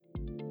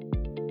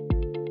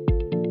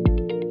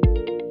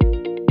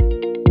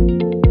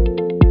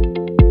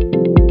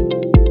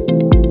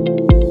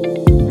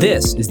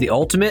This is the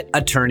Ultimate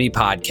Attorney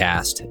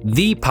Podcast,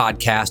 the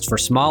podcast for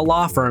small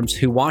law firms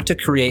who want to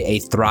create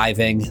a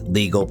thriving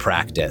legal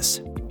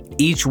practice.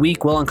 Each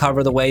week, we'll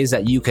uncover the ways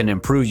that you can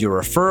improve your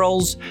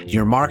referrals,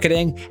 your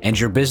marketing, and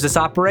your business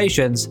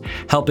operations,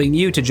 helping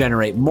you to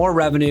generate more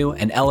revenue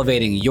and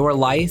elevating your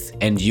life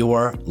and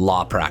your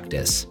law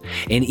practice.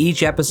 In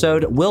each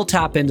episode, we'll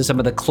tap into some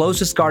of the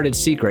closest guarded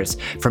secrets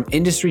from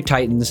industry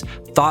titans,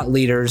 thought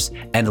leaders,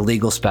 and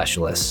legal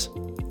specialists.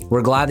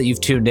 We're glad that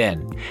you've tuned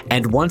in.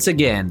 And once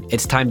again,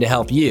 it's time to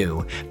help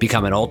you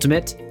become an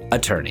ultimate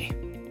attorney.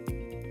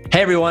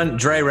 Hey everyone,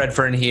 Dre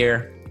Redfern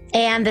here.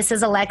 And this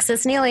is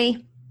Alexis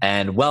Neely.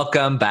 And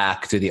welcome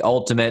back to the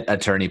Ultimate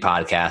Attorney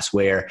Podcast,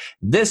 where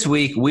this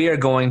week we are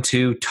going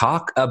to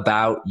talk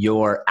about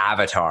your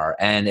avatar.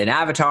 And an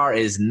avatar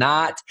is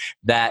not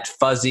that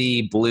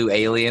fuzzy blue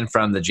alien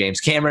from the James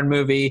Cameron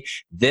movie.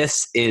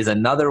 This is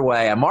another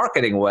way, a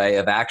marketing way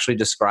of actually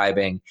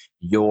describing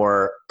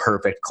your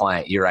perfect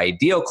client, your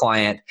ideal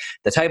client,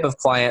 the type of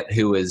client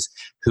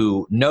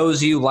who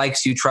knows you,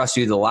 likes you, trusts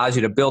you, that allows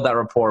you to build that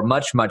rapport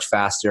much, much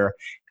faster,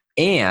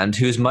 and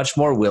who's much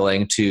more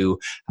willing to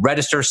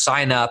register,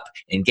 sign up,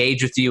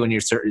 engage with you in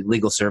your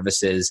legal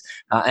services,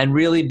 and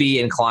really be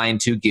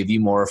inclined to give you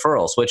more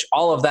referrals, which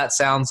all of that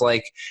sounds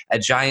like a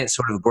giant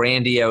sort of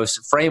grandiose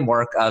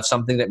framework of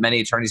something that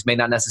many attorneys may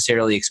not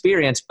necessarily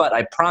experience, but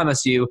I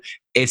promise you,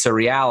 it's a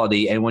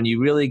reality. And when you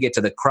really get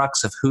to the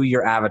crux of who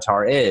your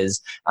avatar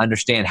is,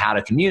 understand how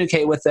to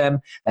communicate with them,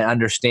 and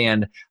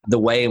understand the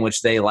way in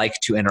which they like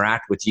to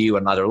interact with you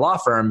and other law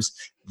firms,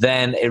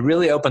 then it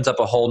really opens up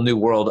a whole new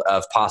world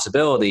of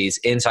possibilities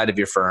inside of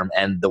your firm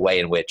and the way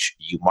in which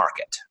you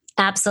market.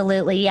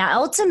 Absolutely. Yeah.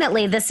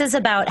 Ultimately, this is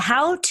about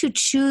how to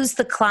choose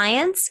the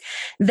clients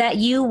that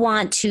you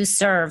want to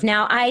serve.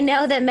 Now, I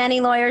know that many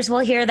lawyers will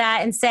hear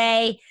that and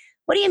say,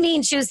 what do you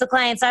mean choose the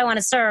clients I want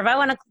to serve? I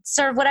want to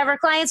serve whatever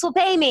clients will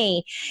pay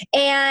me.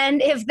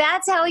 And if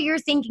that's how you're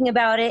thinking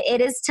about it, it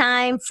is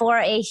time for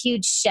a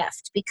huge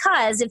shift.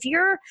 Because if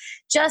you're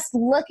just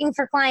looking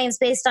for clients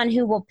based on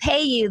who will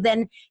pay you,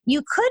 then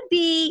you could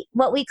be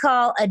what we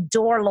call a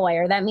door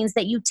lawyer. That means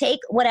that you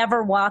take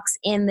whatever walks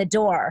in the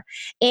door.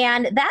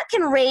 And that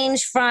can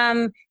range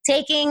from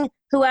taking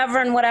whoever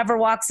and whatever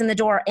walks in the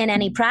door in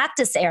any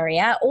practice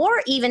area,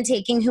 or even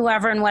taking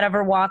whoever and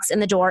whatever walks in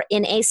the door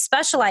in a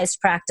specialized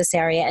practice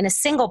area, in a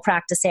single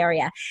practice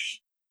area.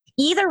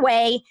 Either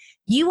way,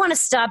 you want to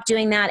stop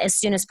doing that as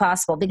soon as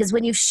possible, because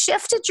when you've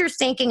shifted your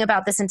thinking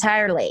about this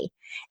entirely,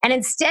 and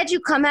instead you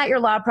come at your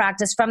law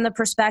practice from the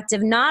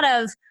perspective not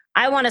of,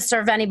 I want to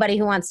serve anybody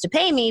who wants to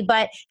pay me,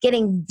 but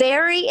getting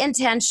very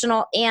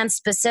intentional and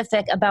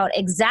specific about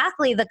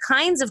exactly the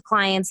kinds of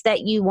clients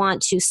that you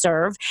want to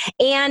serve.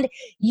 And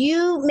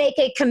you make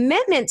a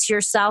commitment to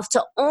yourself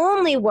to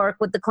only work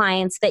with the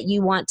clients that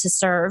you want to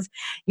serve.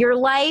 Your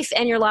life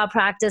and your law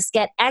practice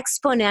get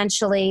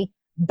exponentially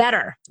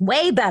better,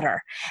 way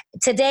better.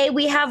 Today,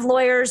 we have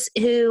lawyers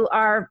who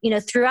are,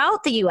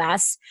 throughout the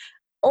U.S.,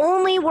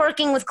 only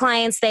working with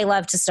clients they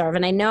love to serve.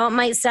 And I know it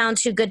might sound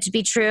too good to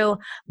be true,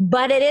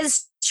 but it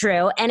is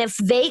true. And if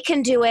they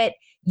can do it,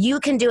 you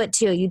can do it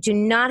too. You do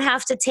not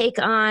have to take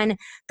on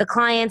the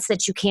clients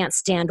that you can't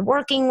stand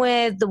working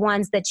with, the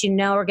ones that you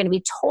know are going to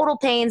be total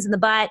pains in the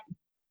butt,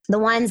 the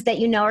ones that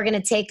you know are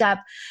going to take up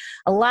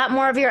a lot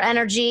more of your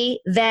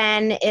energy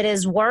than it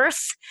is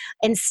worth.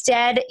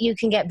 Instead, you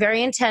can get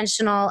very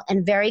intentional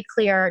and very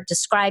clear,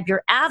 describe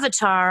your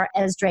avatar,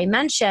 as Dre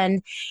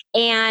mentioned,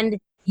 and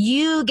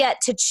you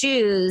get to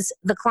choose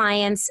the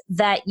clients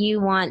that you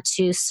want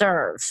to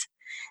serve.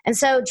 And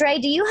so, Dre,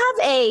 do you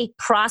have a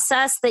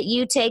process that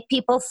you take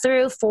people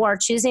through for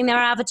choosing their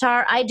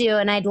avatar? I do,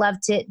 and I'd love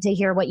to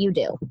hear what you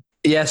do.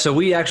 Yeah, so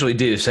we actually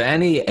do. So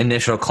any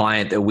initial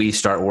client that we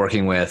start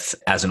working with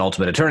as an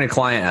Ultimate Attorney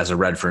client, as a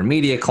Redfern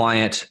Media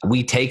client,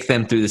 we take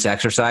them through this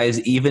exercise,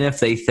 even if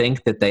they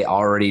think that they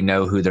already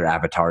know who their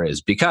avatar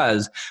is.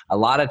 Because a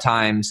lot of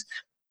times,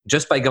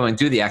 just by going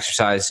through the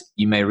exercise,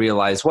 you may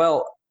realize,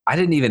 well, I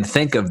didn't even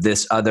think of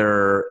this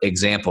other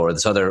example or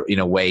this other,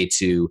 way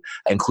to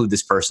include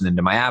this person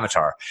into my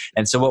avatar.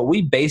 And so what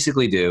we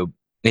basically do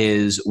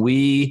is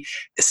we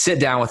sit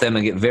down with them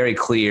and get very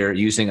clear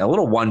using a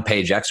little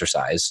one-page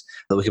exercise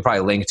that we could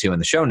probably link to in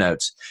the show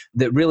notes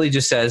that really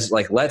just says,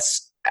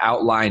 let's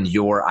outline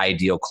your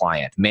ideal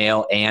client,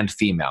 male and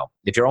female.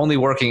 If you're only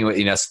working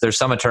with, there's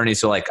some attorneys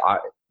who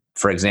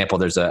for example,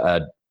 there's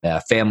a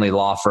family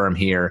law firm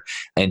here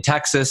in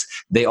Texas.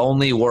 They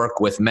only work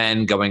with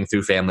men going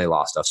through family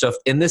law stuff. So if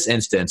in this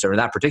instance, or in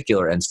that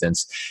particular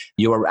instance,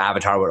 your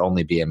avatar would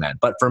only be a man.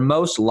 But for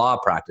most law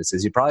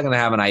practices, you're probably going to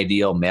have an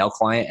ideal male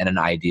client and an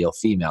ideal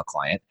female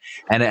client.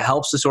 And it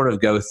helps to sort of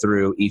go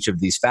through each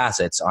of these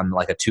facets on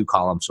like a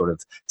 2-column sort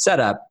of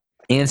setup,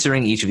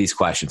 answering each of these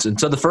questions. And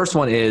so the first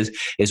one is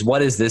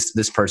what is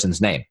this person's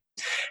name?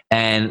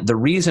 And the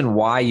reason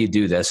why you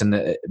do this, and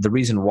the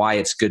reason why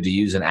it's good to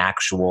use an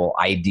actual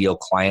ideal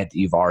client that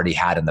you've already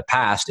had in the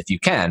past, if you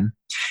can,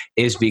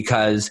 is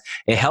because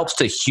it helps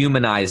to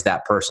humanize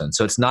that person.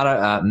 So it's not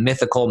a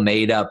mythical,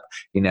 made up,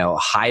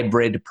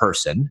 hybrid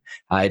person.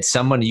 It's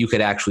someone you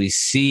could actually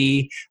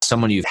see,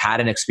 someone you've had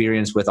an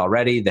experience with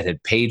already that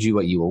had paid you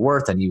what you were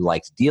worth and you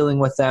liked dealing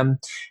with them.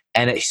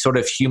 And it sort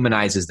of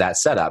humanizes that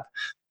setup.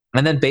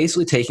 And then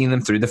basically taking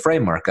them through the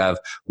framework of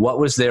what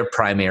was their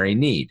primary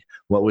need?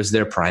 What was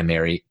their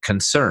primary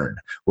concern?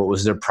 What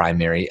was their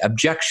primary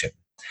objection?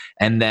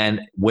 And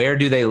then where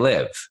do they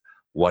live?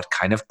 What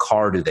kind of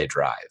car do they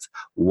drive?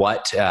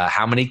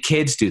 How many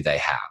kids do they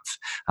have?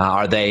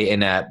 Are they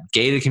in a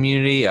gated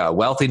community, a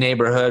wealthy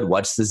neighborhood?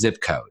 What's the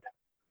zip code?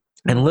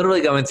 And literally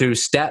going through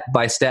step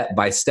by step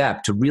by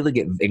step to really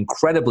get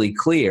incredibly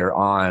clear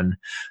on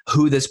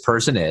who this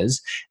person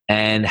is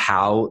and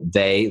how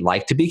they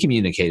like to be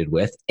communicated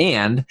with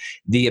and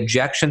the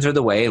objections or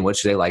the way in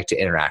which they like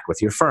to interact with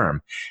your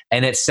firm.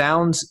 And it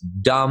sounds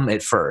dumb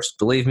at first.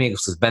 Believe me,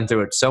 because I've been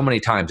through it so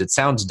many times. It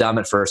sounds dumb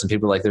at first and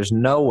people are like, there's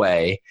no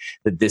way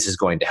that this is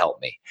going to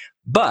help me.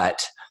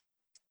 But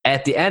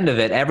at the end of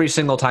it, every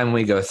single time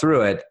we go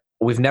through it,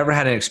 we've never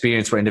had an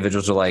experience where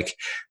individuals are like,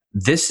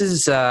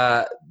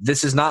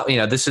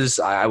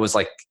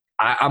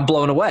 I'm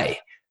blown away.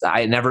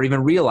 I never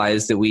even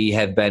realized that we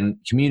have been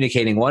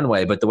communicating one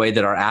way, but the way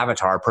that our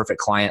avatar, perfect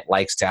client,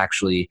 likes to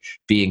actually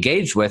be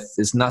engaged with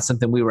is not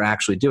something we were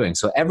actually doing.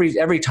 So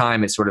every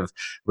time it's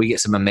we get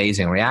some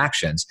amazing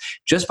reactions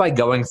just by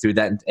going through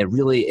that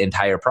really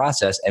entire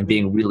process and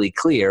being really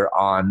clear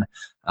on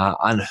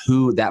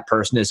who that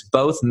person is,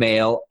 both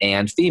male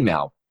and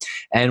female.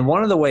 And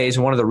one of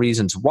the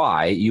reasons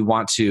why you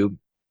want to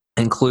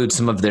include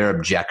some of their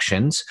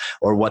objections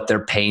or what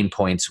their pain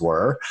points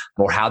were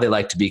or how they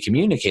like to be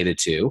communicated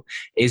to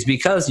is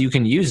because you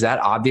can use that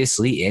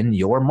obviously in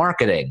your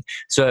marketing.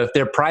 So if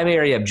their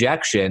primary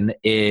objection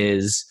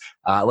is,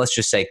 let's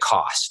just say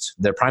cost,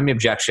 their primary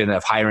objection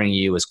of hiring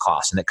you is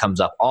cost, and it comes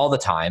up all the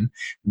time,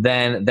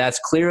 then that's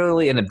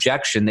clearly an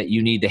objection that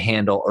you need to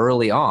handle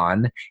early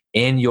on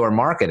in your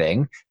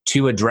marketing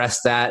to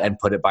address that and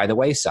put it by the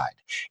wayside.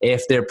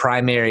 If their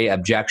primary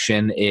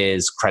objection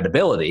is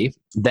credibility,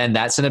 then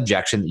that's an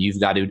objection that you've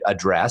got to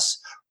address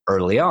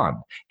early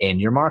on in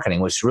your marketing,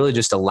 which really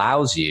just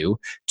allows you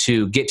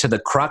to get to the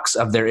crux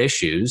of their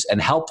issues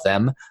and help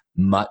them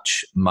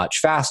much, much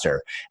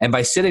faster. And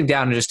by sitting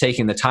down and just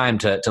taking the time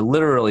to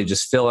literally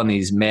just fill in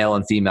these male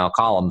and female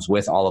columns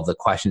with all of the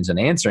questions and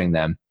answering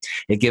them,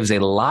 it gives a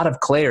lot of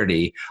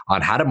clarity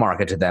on how to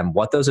market to them,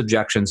 what those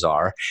objections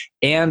are.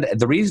 And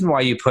the reason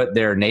why you put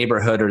their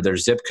neighborhood or their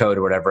zip code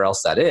or whatever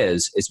else that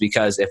is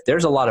because if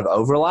there's a lot of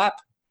overlap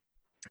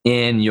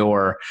in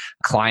your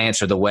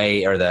clients or the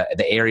way or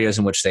the areas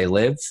in which they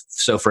live.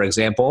 So for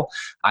example,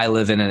 I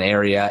live in an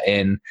area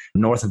in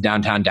north of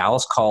downtown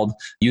Dallas called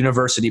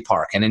University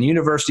Park. And in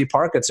University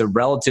Park, it's a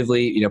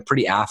relatively,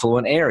 pretty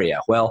affluent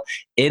area. Well,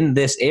 in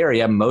this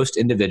area, most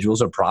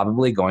individuals are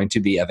probably going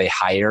to be of a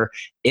higher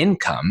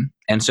income.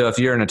 And so if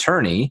you're an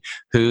attorney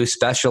who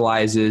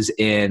specializes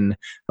in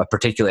a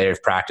particular area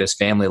of practice,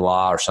 family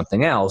law or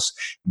something else,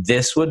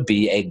 this would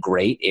be a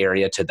great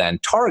area to then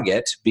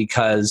target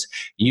because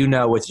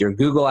with your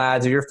Google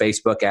ads or your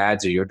Facebook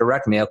ads or your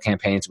direct mail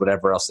campaigns,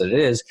 whatever else that it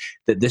is,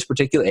 that this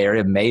particular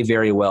area may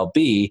very well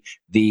be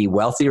the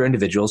wealthier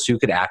individuals who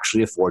could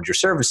actually afford your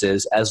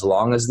services as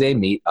long as they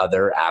meet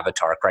other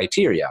avatar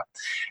criteria.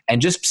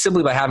 And just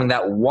simply by having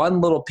that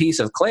one little piece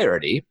of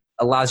clarity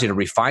allows you to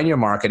refine your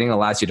marketing,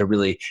 allows you to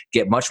really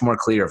get much more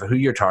clear of who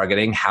you're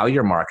targeting, how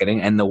you're marketing,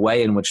 and the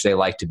way in which they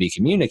like to be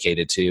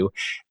communicated to.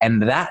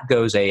 And that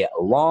goes a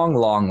long,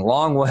 long,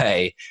 long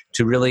way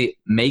to really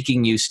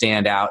making you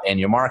stand out in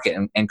your market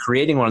and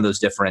creating one of those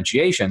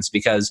differentiations.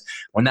 Because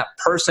when that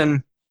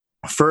person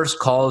first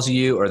calls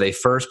you or they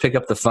first pick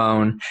up the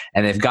phone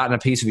and they've gotten a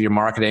piece of your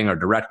marketing or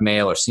direct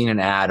mail or seen an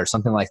ad or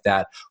something like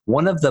that,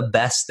 one of the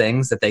best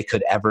things that they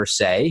could ever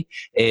say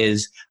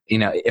is,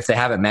 if they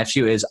haven't met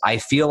you, is I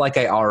feel like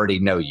I already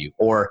know you,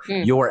 or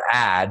your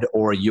ad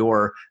or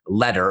your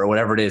letter or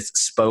whatever it is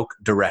spoke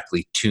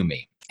directly to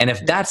me. And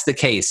if that's the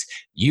case,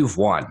 you've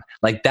won.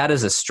 Like that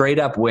is a straight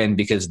up win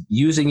because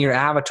using your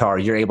avatar,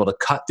 you're able to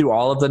cut through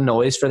all of the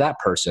noise for that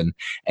person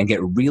and get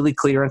really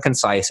clear and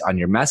concise on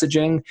your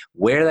messaging,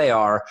 where they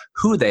are,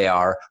 who they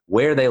are,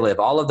 where they live,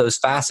 all of those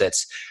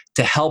facets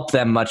to help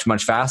them much,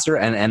 much faster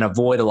and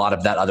avoid a lot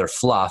of that other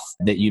fluff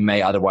that you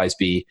may otherwise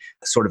be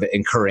sort of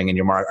incurring in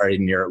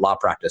your law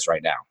practice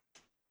right now.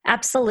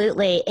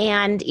 Absolutely.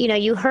 And,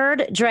 you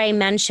heard Dre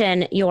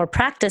mention your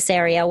practice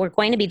area. We're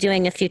going to be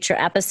doing a future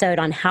episode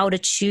on how to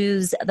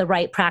choose the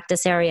right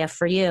practice area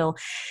for you,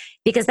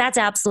 because that's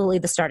absolutely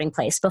the starting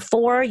place.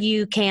 Before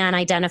you can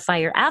identify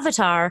your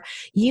avatar,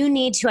 you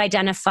need to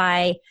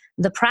identify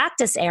the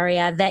practice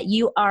area that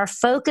you are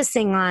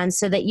focusing on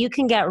so that you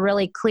can get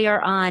really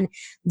clear on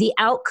the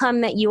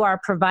outcome that you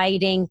are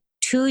providing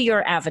to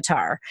your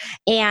avatar.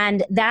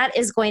 And that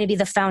is going to be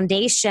the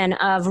foundation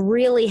of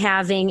really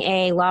having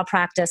a law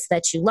practice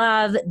that you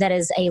love, that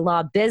is a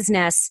law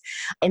business,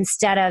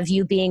 instead of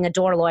you being a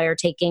door lawyer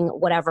taking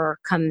whatever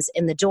comes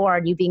in the door,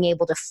 and you being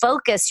able to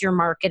focus your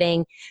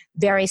marketing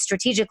very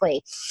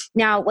strategically.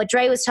 Now, what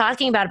Dre was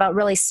talking about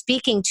really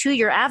speaking to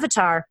your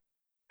avatar,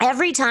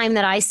 every time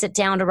that I sit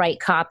down to write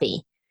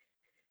copy,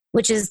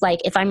 which is like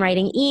if I'm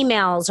writing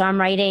emails or I'm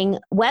writing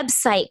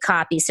website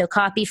copy, so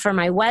copy for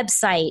my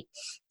website,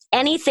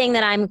 anything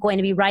that I'm going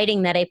to be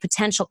writing that a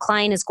potential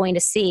client is going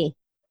to see,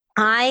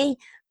 I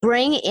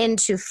bring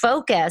into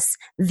focus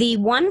the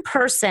one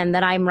person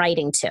that I'm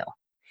writing to.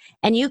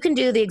 And you can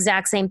do the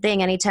exact same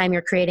thing anytime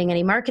you're creating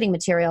any marketing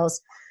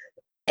materials.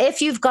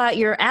 If you've got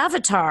your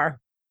avatar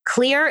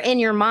clear in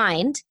your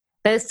mind,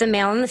 both the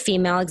male and the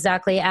female,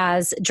 exactly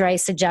as Dre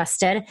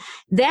suggested,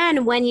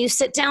 then when you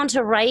sit down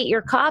to write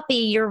your copy,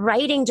 you're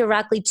writing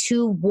directly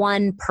to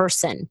one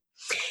person.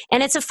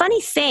 And it's a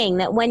funny thing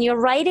that when you're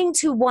writing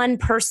to one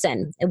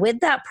person, with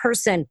that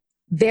person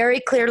very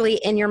clearly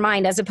in your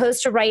mind, as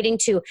opposed to writing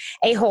to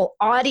a whole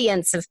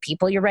audience of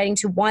people, you're writing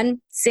to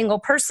one single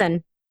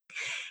person.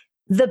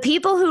 The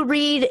people who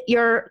read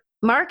your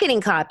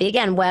marketing copy,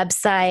 again,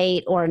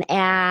 website or an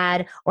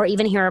ad, or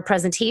even hear a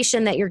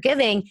presentation that you're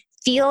giving,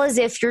 feel as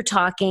if you're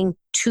talking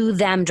to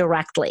them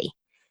directly,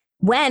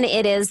 when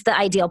it is the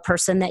ideal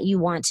person that you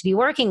want to be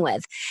working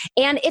with.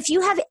 And if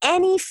you have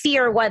any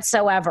fear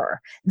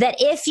whatsoever that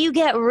if you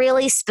get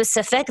really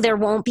specific, there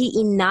won't be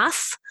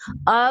enough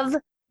of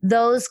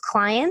those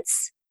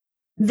clients,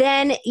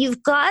 then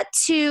you've got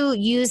to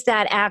use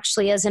that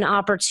actually as an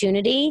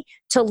opportunity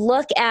to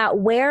look at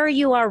where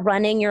you are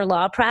running your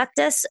law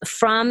practice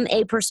from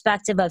a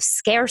perspective of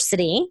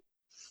scarcity,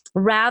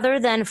 rather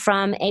than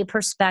from a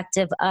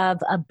perspective of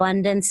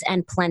abundance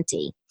and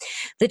plenty.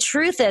 The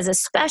truth is,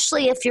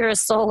 especially if you're a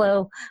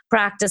solo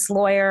practice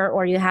lawyer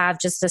or you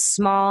have just a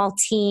small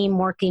team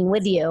working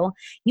with you,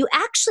 you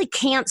actually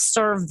can't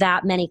serve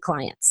that many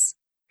clients.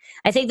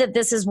 I think that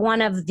this is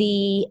one of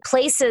the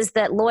places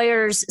that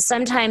lawyers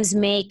sometimes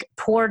make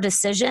poor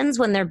decisions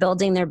when they're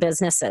building their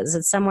businesses.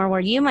 It's somewhere where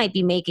you might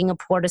be making a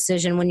poor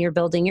decision when you're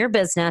building your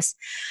business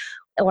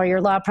or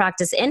your law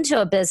practice into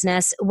a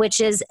business,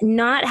 which is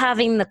not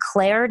having the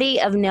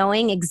clarity of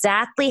knowing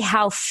exactly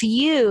how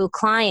few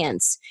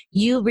clients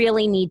you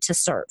really need to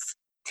serve.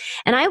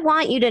 And I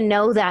want you to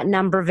know that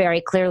number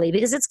very clearly,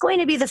 because it's going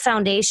to be the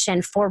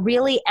foundation for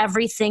really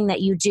everything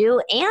that you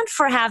do and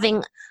for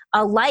having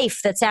a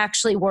life that's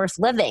actually worth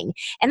living.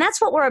 And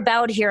that's what we're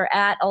about here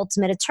at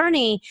Ultimate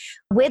Attorney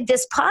with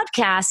this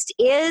podcast,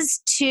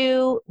 is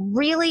to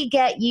really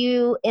get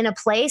you in a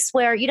place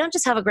where you don't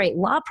just have a great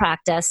law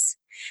practice,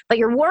 but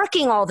you're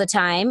working all the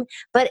time,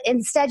 but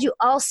instead you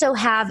also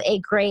have a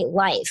great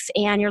life.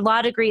 And your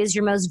law degree is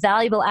your most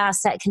valuable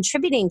asset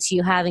contributing to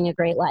you having a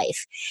great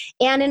life.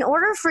 And in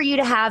order for you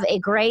to have a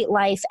great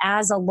life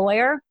as a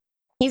lawyer,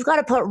 you've got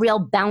to put real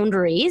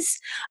boundaries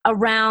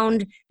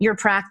around your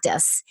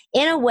practice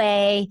in a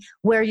way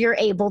where you're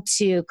able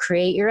to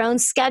create your own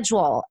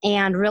schedule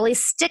and really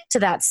stick to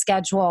that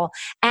schedule.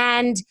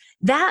 And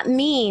that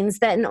means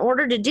that in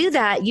order to do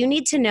that, you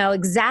need to know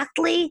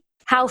exactly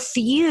how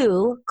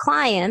few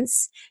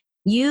clients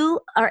you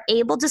are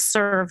able to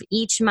serve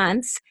each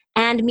month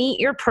and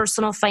meet your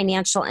personal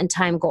financial and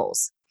time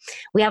goals.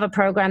 We have a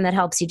program that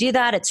helps you do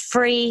that. It's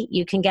free.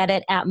 You can get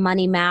it at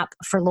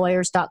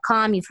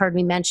moneymapforlawyers.com. You've heard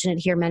me mention it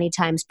here many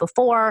times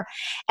before.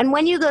 And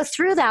when you go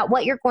through that,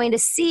 what you're going to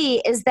see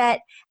is that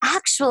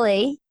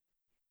actually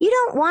you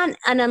don't want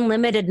an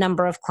unlimited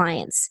number of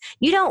clients.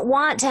 You don't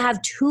want to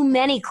have too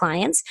many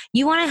clients.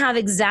 You want to have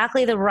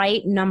exactly the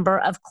right number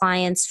of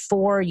clients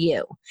for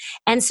you.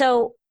 And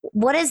so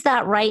what is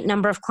that right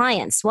number of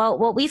clients? Well,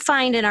 what we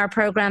find in our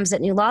programs at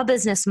New Law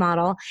Business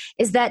Model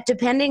is that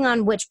depending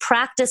on which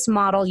practice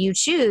model you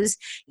choose,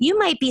 you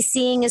might be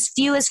seeing as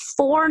few as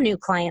 4 new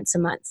clients a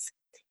month.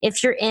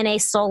 If you're in a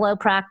solo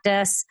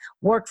practice,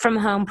 work from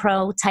home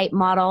pro type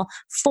model,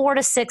 4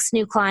 to 6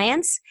 new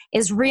clients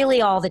is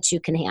really all that you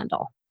can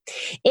handle.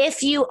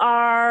 If you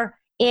are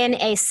in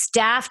a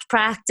staffed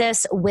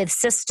practice with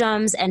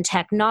systems and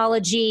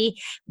technology,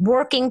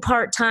 working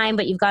part-time,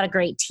 but you've got a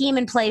great team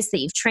in place that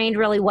you've trained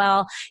really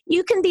well,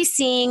 you can be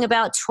seeing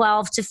about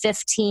 12 to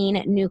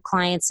 15 new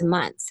clients a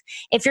month.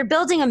 If you're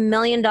building $1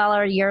 million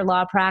a year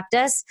law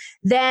practice,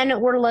 then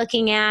we're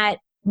looking at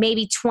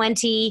maybe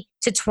 20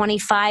 to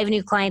 25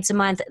 new clients a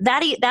month.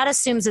 That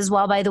assumes as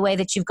well, by the way,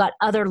 that you've got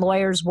other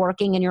lawyers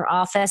working in your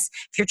office.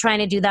 If you're trying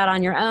to do that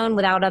on your own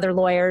without other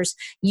lawyers,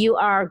 you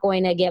are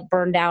going to get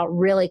burned out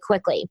really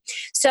quickly.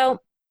 So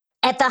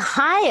at the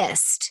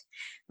highest,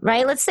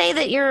 right? Let's say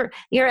that you're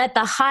at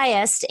the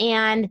highest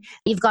and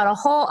you've got a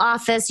whole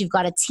office, you've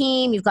got a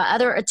team, you've got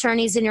other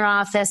attorneys in your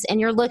office,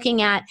 and you're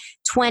looking at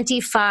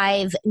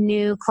 25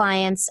 new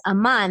clients a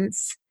month.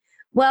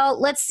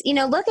 Well, let's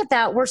look at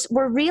that.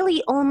 We're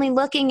really only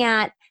looking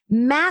at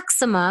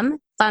maximum, if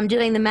I'm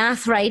doing the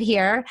math right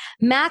here,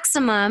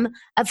 maximum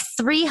of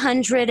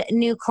 300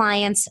 new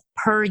clients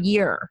per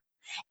year.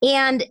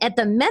 And at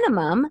the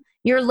minimum,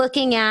 you're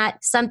looking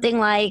at something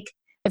like,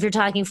 if you're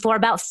talking for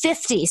about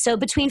 50. So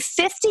between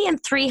 50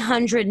 and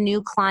 300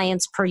 new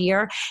clients per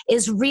year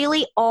is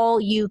really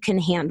all you can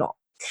handle.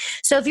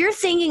 So if you're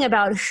thinking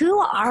about who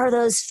are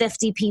those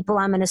 50 people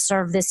I'm going to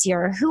serve this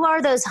year, who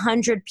are those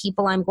 100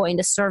 people I'm going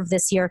to serve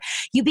this year,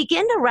 you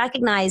begin to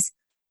recognize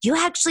you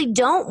actually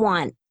don't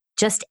want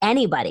just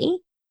anybody,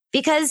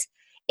 because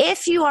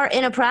if you are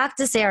in a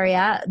practice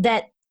area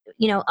that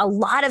a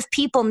lot of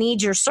people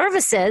need your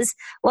services,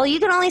 well, you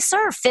can only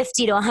serve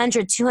 50 to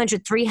 100,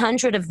 200,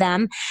 300 of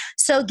them.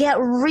 So get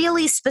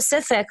really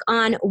specific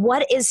on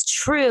what is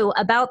true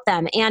about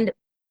them. And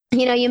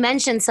you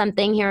mentioned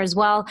something here as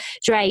well,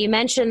 Dre. You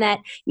mentioned that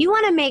you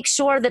want to make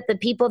sure that the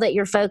people that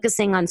you're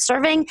focusing on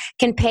serving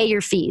can pay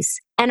your fees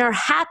and are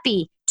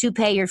happy to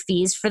pay your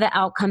fees for the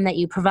outcome that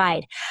you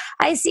provide.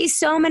 I see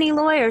so many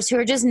lawyers who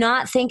are just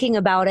not thinking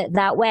about it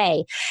that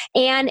way.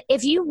 And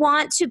if you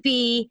want to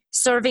be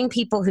serving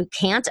people who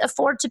can't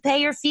afford to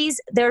pay your fees,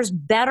 there's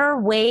better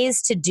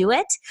ways to do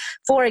it.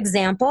 For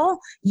example,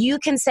 you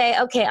can say,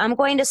 okay, I'm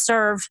going to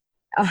serve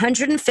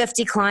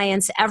 150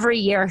 clients every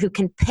year who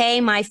can pay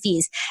my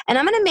fees. And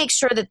I'm going to make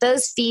sure that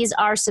those fees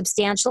are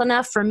substantial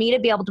enough for me to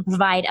be able to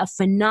provide a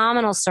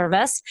phenomenal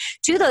service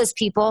to those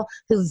people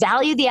who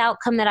value the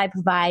outcome that I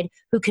provide,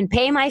 who can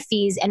pay my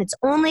fees, and it's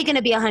only going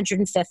to be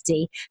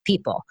 150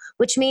 people,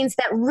 which means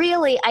that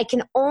really I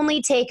can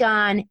only take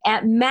on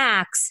at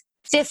max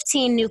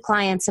 15 new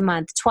clients a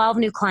month, 12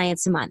 new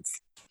clients a month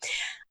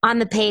on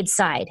the paid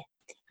side.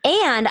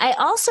 And I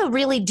also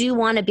really do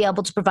want to be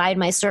able to provide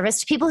my service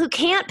to people who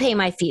can't pay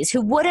my fees,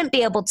 who wouldn't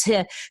be able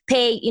to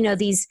pay,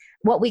 these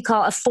what we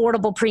call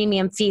affordable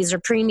premium fees or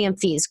premium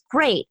fees.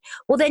 Great.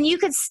 Well, then you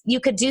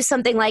could do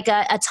something like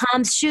a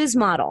Tom's Shoes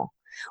model,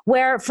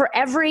 where for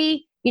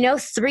every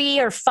 3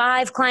 or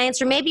 5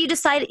 clients, or maybe you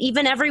decide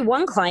even every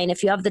 1 client,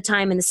 if you have the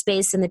time and the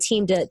space and the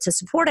team to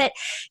support it,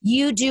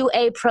 you do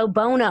a pro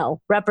bono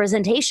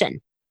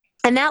representation.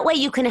 And that way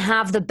you can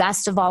have the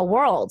best of all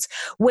worlds,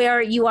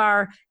 where you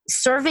are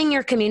serving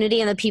your community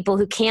and the people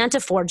who can't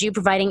afford you,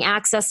 providing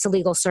access to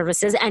legal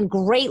services and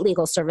great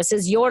legal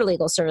services, your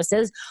legal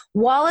services,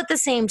 while at the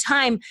same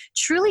time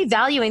truly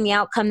valuing the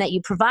outcome that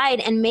you provide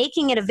and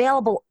making it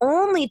available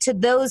only to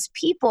those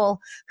people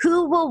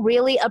who will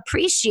really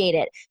appreciate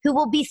it, who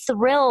will be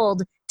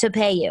thrilled to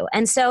pay you.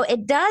 And so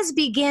it does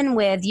begin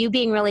with you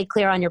being really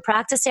clear on your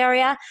practice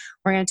area.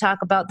 We're going to talk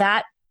about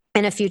that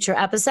in a future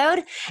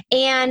episode.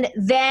 And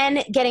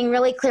then getting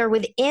really clear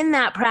within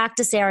that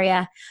practice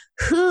area,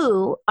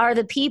 who are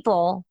the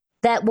people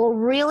that will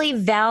really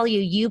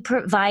value you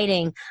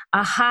providing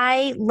a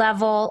high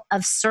level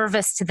of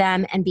service to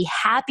them and be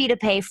happy to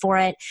pay for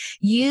it.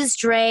 Use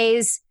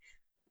Dre's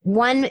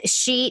one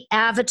sheet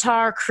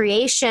avatar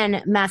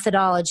creation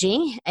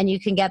methodology, and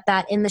you can get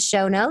that in the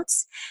show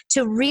notes,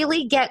 to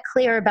really get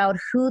clear about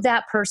who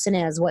that person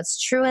is,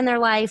 what's true in their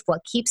life,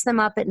 what keeps them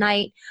up at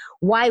night,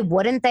 why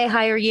wouldn't they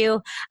hire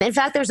you. In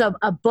fact, there's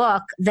a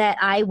book that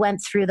I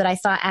went through that I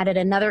thought added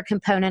another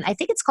component. I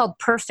think it's called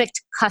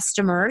Perfect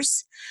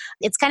Customers.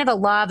 It's kind of a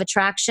law of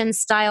attraction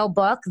style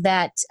book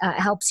that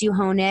helps you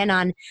hone in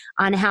on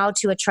how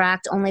to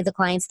attract only the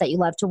clients that you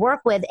love to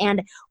work with.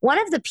 And one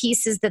of the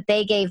pieces that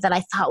they gave that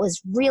I thought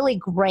was really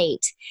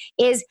great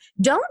is,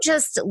 don't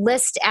just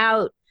list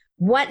out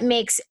what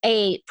makes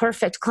a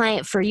perfect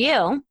client for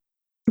you,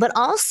 but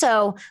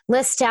also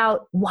list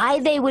out why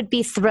they would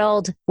be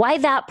thrilled, why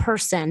that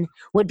person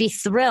would be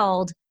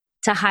thrilled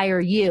to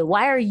hire you.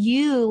 Why are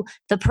you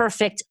the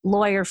perfect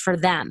lawyer for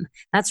them?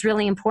 That's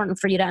really important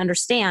for you to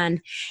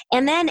understand.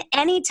 And then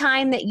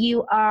anytime that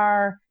you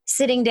are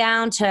sitting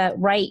down to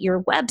write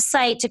your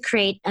website, to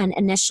create an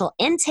initial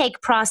intake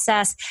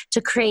process,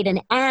 to create an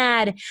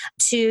ad,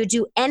 to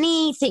do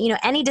anything,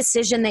 any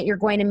decision that you're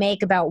going to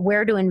make about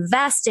where to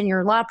invest in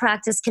your law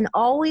practice can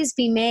always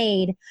be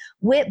made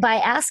by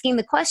asking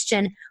the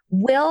question,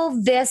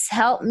 will this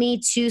help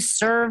me to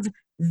serve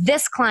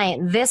this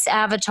client, this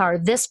avatar,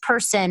 this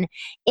person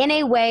in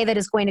a way that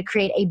is going to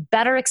create a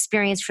better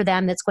experience for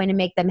them, that's going to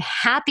make them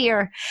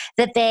happier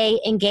that they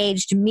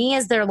engaged me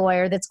as their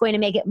lawyer, that's going to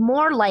make it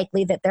more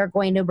likely that they're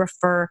going to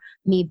refer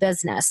me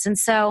business. And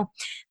so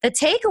the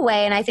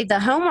takeaway, and I think the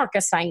homework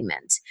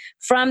assignment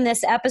from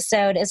this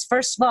episode is,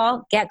 first of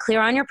all, get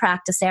clear on your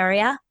practice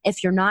area.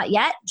 If you're not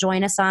yet,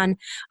 join us on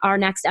our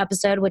next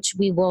episode, which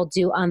we will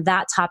do on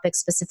that topic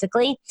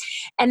specifically.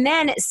 And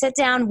then sit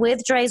down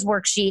with Dre's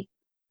worksheet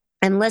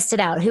and list it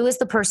out. Who is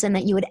the person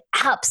that you would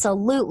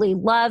absolutely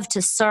love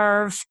to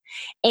serve?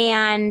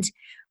 And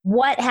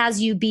what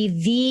has you be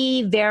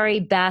the very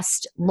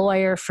best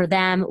lawyer for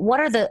them? What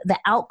are the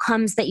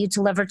outcomes that you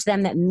deliver to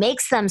them that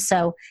makes them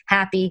so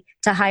happy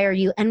to hire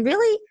you? And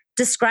really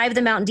describe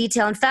them out in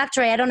detail. In fact,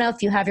 Ray, I don't know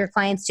if you have your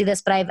clients do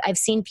this, but I've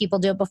seen people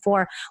do it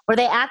before, where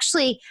they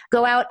actually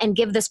go out and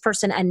give this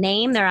person a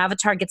name. Their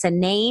avatar gets a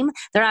name.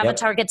 Their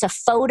avatar gets a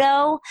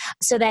photo,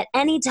 so that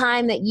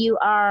anytime that you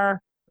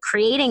are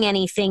creating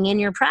anything in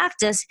your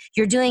practice,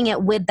 you're doing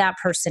it with that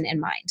person in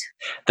mind.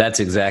 That's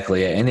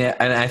exactly it.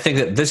 And I think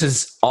that this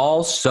is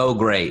all so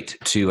great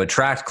to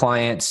attract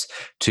clients,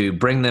 to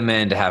bring them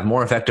in, to have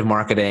more effective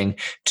marketing,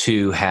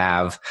 to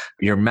have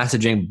your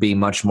messaging be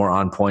much more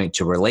on point,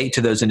 to relate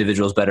to those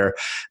individuals better.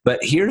 But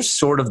here's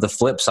sort of the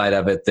flip side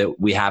of it that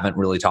we haven't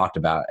really talked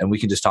about, and we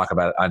can just talk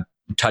about it,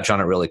 touch on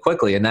it really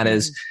quickly. And that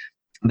is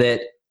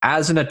that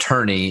as an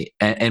attorney,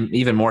 and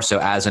even more so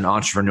as an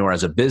entrepreneur,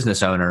 as a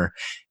business owner,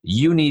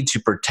 you need to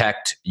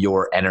protect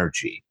your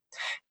energy.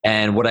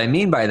 And what I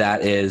mean by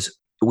that is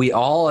we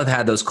all have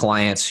had those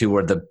clients who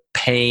are the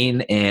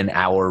pain in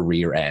our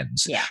rear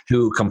ends,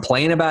 who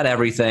complain about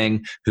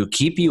everything, who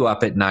keep you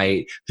up at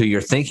night, who you're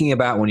thinking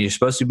about when you're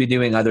supposed to be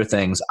doing other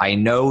things. I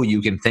know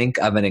you can think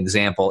of an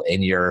example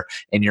in your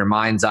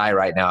mind's eye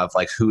right now of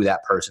like who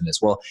that person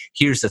is. Well,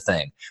 here's the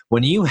thing.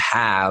 When you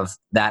have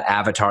that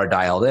avatar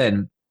dialed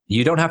in,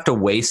 you don't have to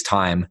waste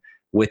time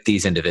with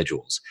these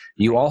individuals.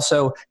 You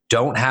also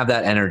don't have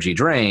that energy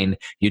drain.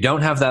 You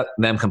don't have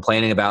them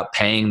complaining about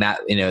paying that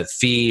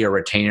fee or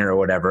retainer or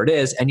whatever it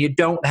is, and you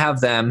don't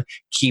have them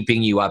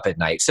keeping you up at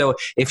night. So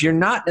if you're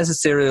not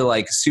necessarily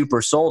like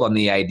super sold on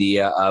the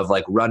idea of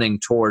like running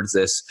towards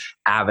this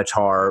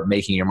avatar,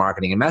 making your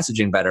marketing and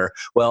messaging better,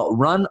 well,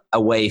 run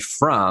away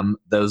from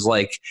those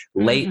like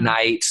late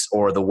nights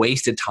or the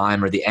wasted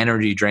time or the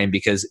energy drain,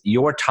 because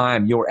your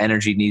time, your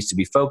energy needs to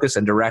be focused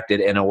and directed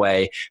in a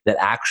way that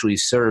actually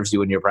serves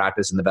you in your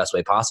practice in the best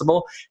way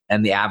possible.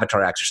 And the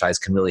avatar exercise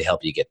can really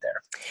help you get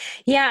there.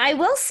 Yeah, I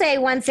will say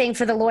one thing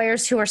for the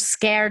lawyers who are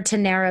scared to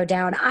narrow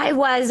down. I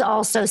was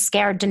also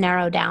scared to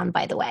narrow down,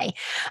 by the way.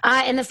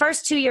 In the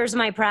first 2 years of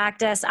my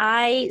practice,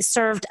 I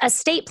served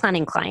estate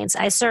planning clients.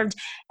 I served,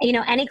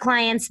 any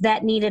clients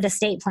that needed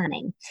estate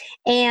planning.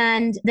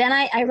 And then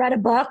I read a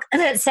book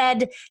that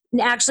said,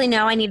 actually,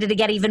 no, I needed to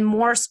get even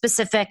more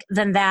specific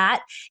than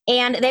that.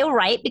 And they were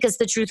right, because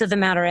the truth of the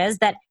matter is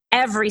that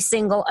every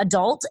single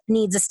adult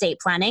needs estate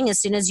planning. As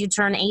soon as you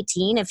turn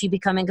 18, if you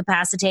become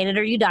incapacitated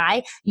or you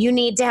die, you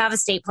need to have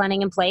estate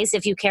planning in place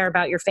if you care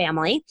about your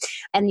family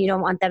and you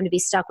don't want them to be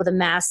stuck with a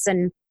mess,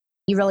 and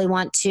you really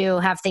want to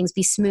have things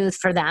be smooth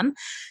for them.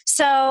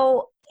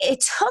 So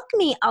it took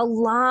me a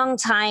long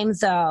time,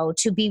 though,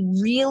 to be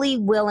really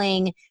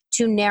willing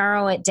to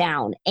narrow it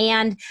down.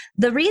 And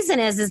the reason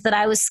is that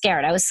I was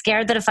scared. I was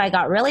scared that if I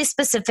got really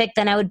specific,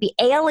 then I would be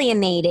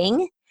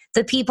alienating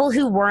the people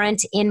who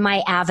weren't in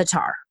my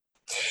avatar.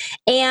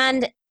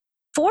 And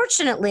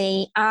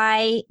fortunately,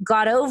 I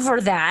got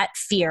over that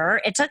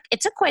fear. It took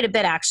quite a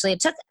bit, actually. It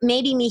took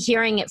maybe me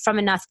hearing it from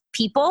enough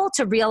people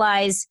to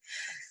realize,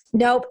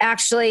 nope,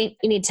 actually,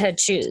 you need to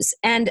choose.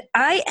 And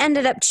I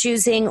ended up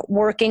choosing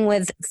working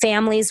with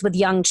families with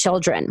young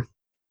children.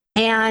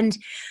 And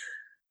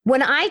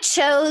when I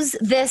chose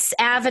this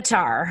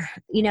avatar,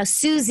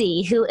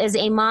 Susie, who is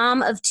a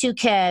mom of 2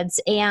 kids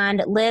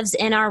and lives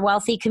in our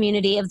wealthy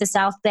community of the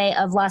South Bay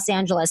of Los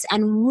Angeles,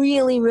 and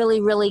really,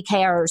 really, really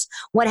cares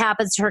what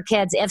happens to her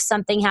kids if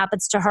something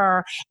happens to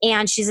her.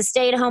 And she's a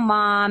stay-at-home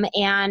mom,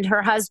 and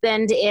her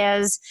husband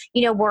is,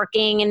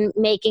 working and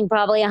making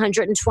probably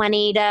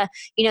 $120,000 to,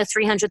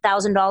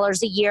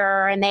 $300,000 a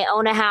year, and they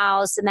own a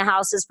house, and the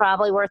house is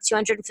probably worth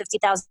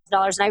 $250,000.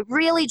 And I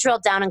really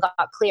drilled down and got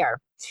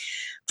clear.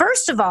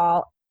 First of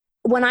all,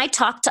 when I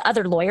talked to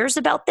other lawyers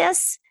about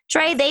this,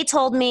 Trey, they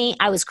told me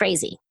I was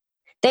crazy.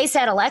 They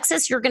said,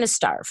 Alexis, you're going to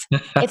starve.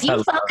 If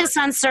you focus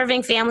on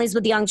serving families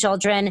with young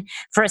children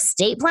for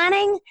estate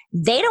planning,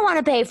 they don't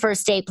want to pay for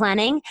estate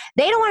planning.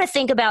 They don't want to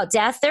think about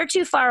death. They're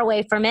too far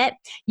away from it.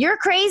 You're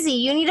crazy.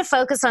 You need to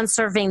focus on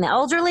serving the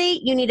elderly.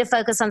 You need to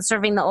focus on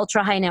serving the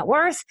ultra high net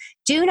worth.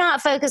 Do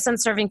not focus on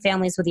serving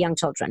families with young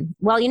children.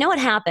 Well, you know what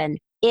happened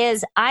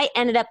is I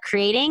ended up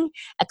creating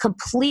a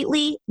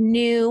completely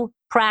new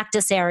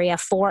practice area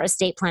for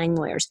estate planning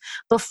lawyers.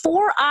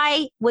 Before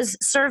I was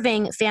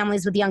serving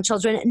families with young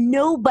children,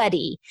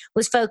 nobody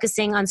was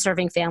focusing on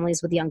serving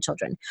families with young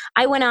children.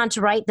 I went on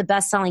to write the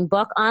best-selling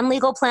book on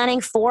legal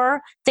planning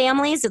for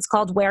families. It's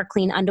called Wear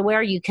Clean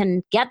Underwear. You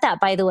can get that,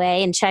 by the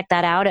way, and check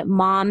that out at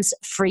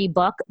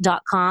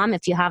momsfreebook.com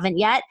if you haven't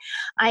yet.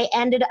 I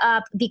ended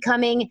up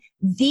becoming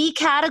the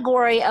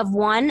category of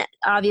one,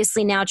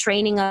 obviously now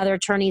training other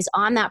attorneys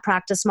on that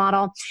practice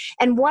model.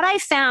 And what I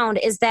found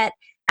is that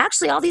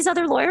actually, all these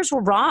other lawyers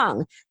were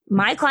wrong.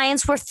 My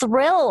clients were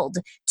thrilled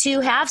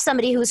to have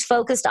somebody who's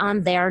focused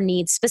on their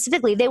needs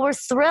specifically. They were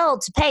thrilled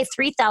to pay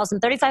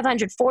 $3,000,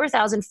 $3,500,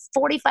 $4,000,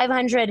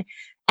 $4,500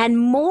 and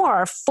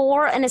more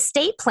for an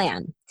estate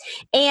plan.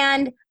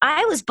 And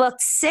I was booked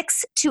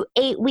 6 to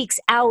 8 weeks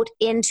out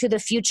into the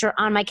future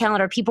on my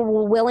calendar. People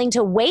were willing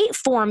to wait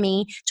for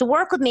me to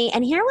work with me.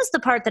 And here was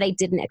the part that I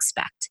didn't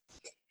expect.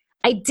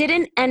 I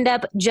didn't end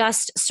up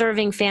just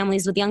serving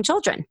families with young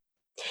children.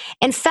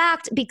 In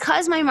fact,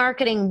 because my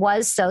marketing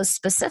was so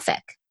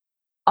specific,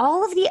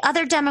 all of the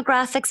other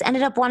demographics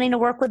ended up wanting to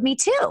work with me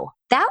too.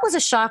 That was a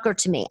shocker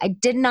to me. I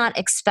did not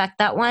expect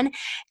that one.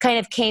 Kind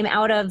of came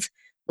out of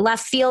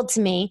left field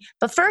to me.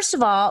 But first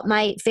of all,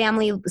 my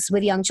families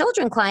with young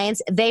children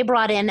clients, they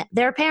brought in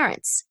their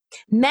parents.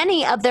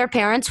 Many of their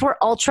parents were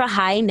ultra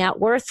high net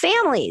worth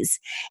families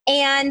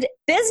and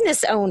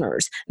business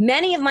owners.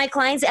 Many of my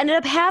clients ended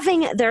up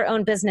having their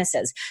own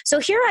businesses. So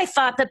here I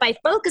thought that by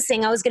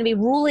focusing, I was going to be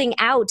ruling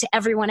out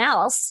everyone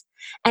else.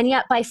 And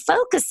yet by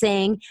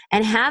focusing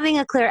and having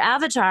a clear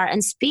avatar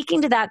and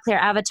speaking to that clear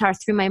avatar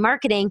through my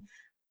marketing,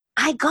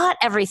 I got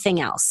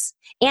everything else.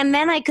 And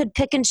then I could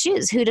pick and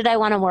choose. Who did I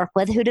want to work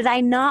with? Who did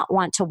I not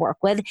want to work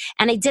with?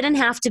 And I didn't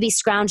have to be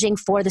scrounging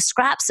for the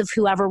scraps of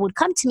whoever would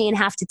come to me and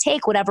have to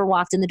take whatever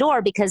walked in the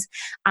door because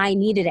I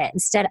needed it.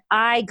 Instead,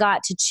 I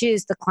got to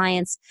choose the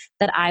clients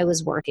that I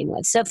was working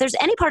with. So if there's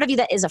any part of you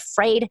that is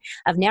afraid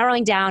of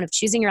narrowing down, of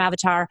choosing your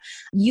avatar,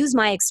 use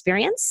my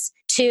experience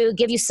to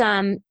give you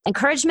some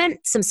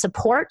encouragement, some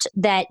support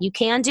that you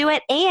can do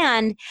it.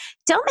 And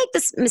don't make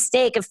this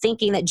mistake of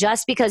thinking that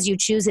just because you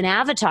choose an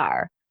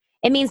avatar,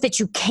 it means that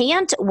you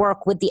can't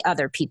work with the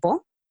other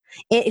people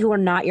who are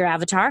not your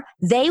avatar.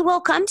 They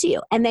will come to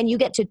you, and then you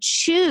get to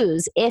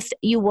choose if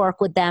you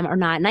work with them or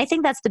not. And I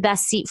think that's the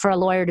best seat for a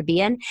lawyer to be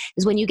in,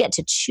 is when you get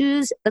to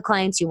choose the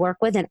clients you work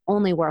with and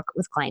only work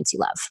with clients you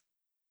love.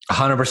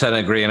 100%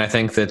 agree. And I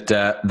think that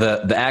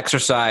the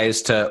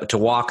exercise to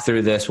walk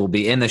through this will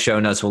be in the show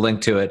notes. We'll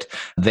link to it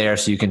there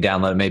so you can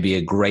download it. Maybe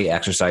a great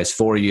exercise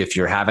for you if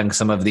you're having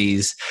some of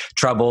these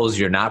troubles,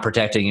 you're not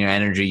protecting your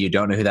energy, you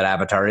don't know who that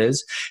avatar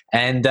is.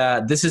 And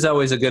this is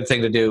always a good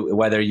thing to do,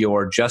 whether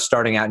you're just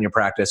starting out in your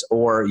practice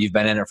or you've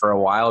been in it for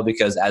a while,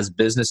 because as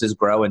businesses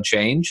grow and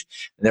change,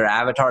 their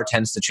avatar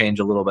tends to change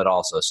a little bit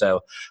also.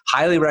 So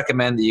highly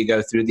recommend that you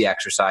go through the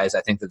exercise.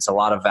 I think that's a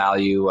lot of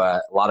value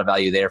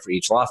there for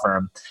each law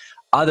firm.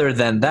 Other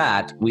than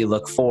that, we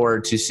look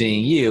forward to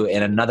seeing you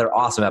in another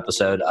awesome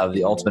episode of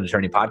the Ultimate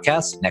Attorney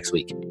Podcast next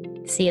week.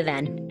 See you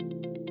then.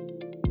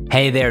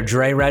 Hey there,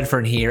 Dre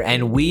Redfern here,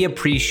 and we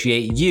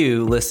appreciate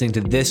you listening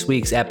to this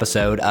week's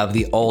episode of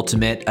the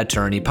Ultimate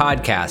Attorney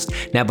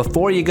Podcast. Now,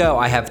 before you go,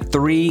 I have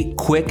 3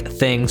 quick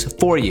things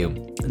for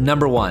you.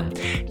 Number 1,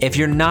 if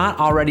you're not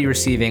already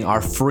receiving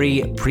our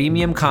free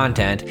premium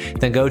content,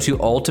 then go to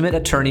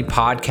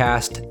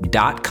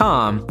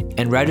ultimateattorneypodcast.com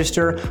and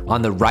register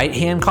on the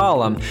right-hand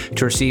column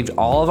to receive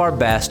all of our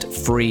best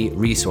free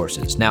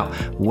resources. Now,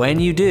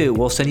 when you do,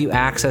 we'll send you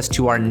access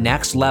to our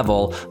next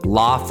level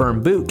law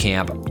firm boot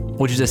camp,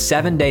 which is a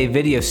 7-day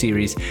video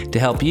series to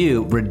help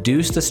you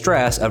reduce the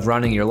stress of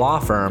running your law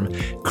firm,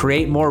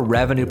 create more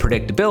revenue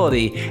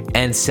predictability,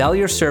 and sell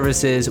your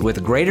services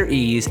with greater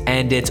ease,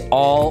 and it's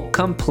all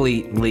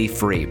completely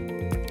free.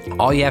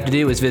 All you have to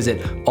do is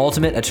visit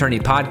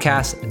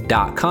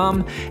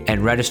ultimateattorneypodcast.com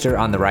and register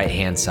on the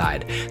right-hand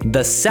side.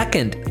 The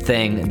second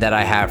thing that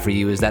I have for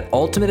you is that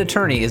Ultimate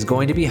Attorney is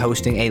going to be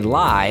hosting a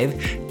live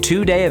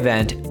 2-day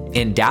event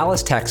in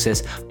Dallas,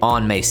 Texas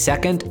on May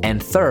 2nd and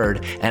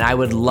 3rd, and I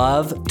would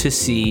love to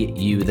see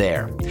you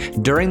there.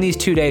 During these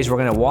 2 days, we're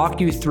going to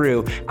walk you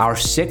through our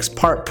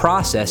 6-part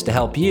process to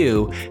help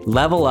you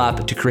level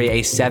up to create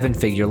a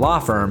 7-figure law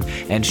firm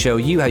and show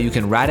you how you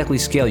can radically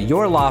scale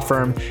your law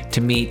firm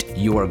to meet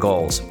your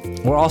goals.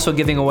 We're also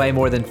giving away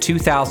more than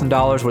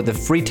 $2,000 worth of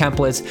free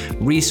templates,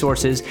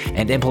 resources,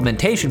 and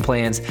implementation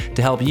plans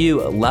to help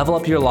you level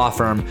up your law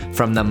firm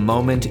from the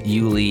moment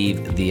you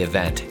leave the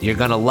event. You're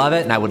going to love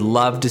it, and I would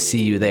love to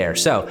see you there.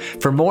 So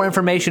for more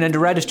information and to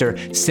register,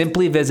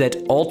 simply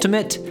visit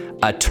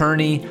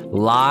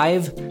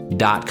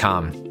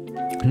ultimateattorneylive.com.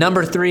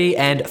 Number 3,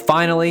 and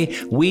finally,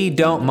 we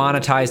don't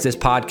monetize this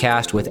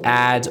podcast with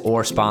ads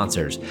or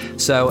sponsors.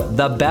 So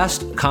the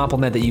best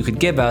compliment that you could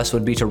give us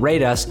would be to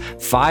rate us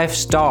 5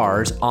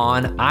 stars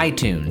on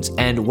iTunes.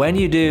 And when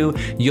you do,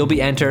 you'll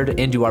be entered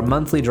into our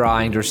monthly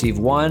drawing to receive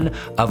one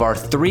of our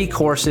 3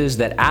 courses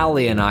that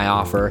Allie and I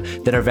offer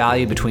that are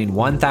valued between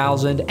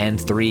 $1,000 and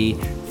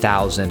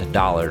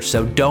 $3,000.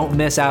 So don't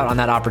miss out on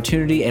that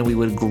opportunity, and we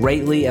would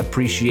greatly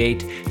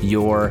appreciate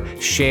your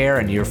share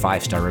and your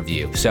 5-star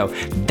review. So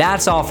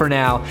that's all for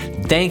now.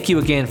 Thank you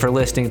again for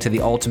listening to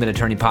the Ultimate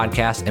Attorney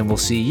Podcast, and we'll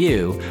see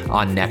you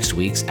on next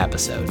week's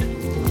episode.